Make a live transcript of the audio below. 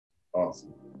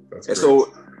awesome. That's and great. So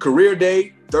career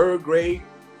day, third grade,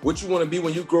 what you want to be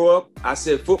when you grow up? I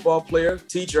said football player.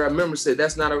 Teacher, I remember said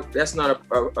that's not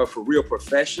a for real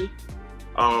profession.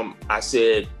 I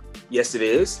said, yes, it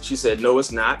is. She said, no,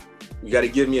 it's not. You got to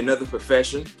give me another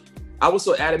profession. I was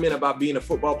so adamant about being a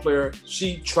football player.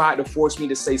 She tried to force me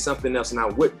to say something else, and I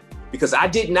wouldn't, because I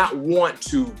did not want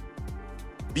to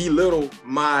belittle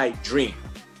my dream.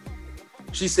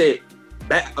 She said,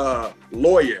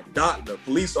 lawyer, doctor,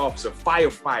 police officer,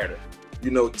 firefighter,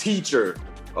 teacher,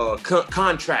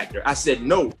 contractor. I said,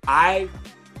 no, I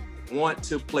want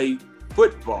to play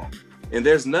football. And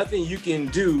there's nothing you can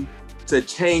do to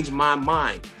change my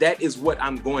mind. That is what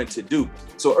I'm going to do.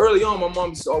 So early on, my mom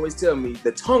used to always tell me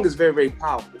the tongue is very, very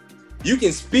powerful. You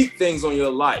can speak things on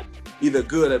your life, either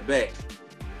good or bad,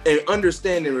 and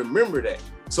understand and remember that.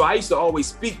 So I used to always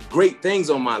speak great things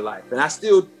on my life, and I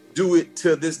still do it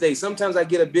to this day. Sometimes I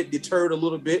get a bit deterred a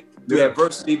little bit through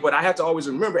adversity, but I have to always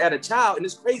remember as a child, and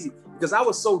it's crazy because I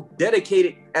was so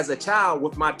dedicated as a child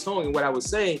with my tongue and what I was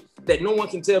saying that no one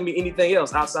can tell me anything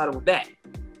else outside of that.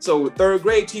 So third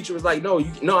grade teacher was like, no,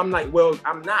 I'm like, well,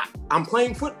 I'm not. I'm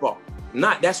playing football.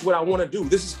 That's what I want to do.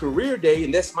 This is career day,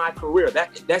 and that's my career.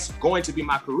 That's going to be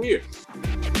my career.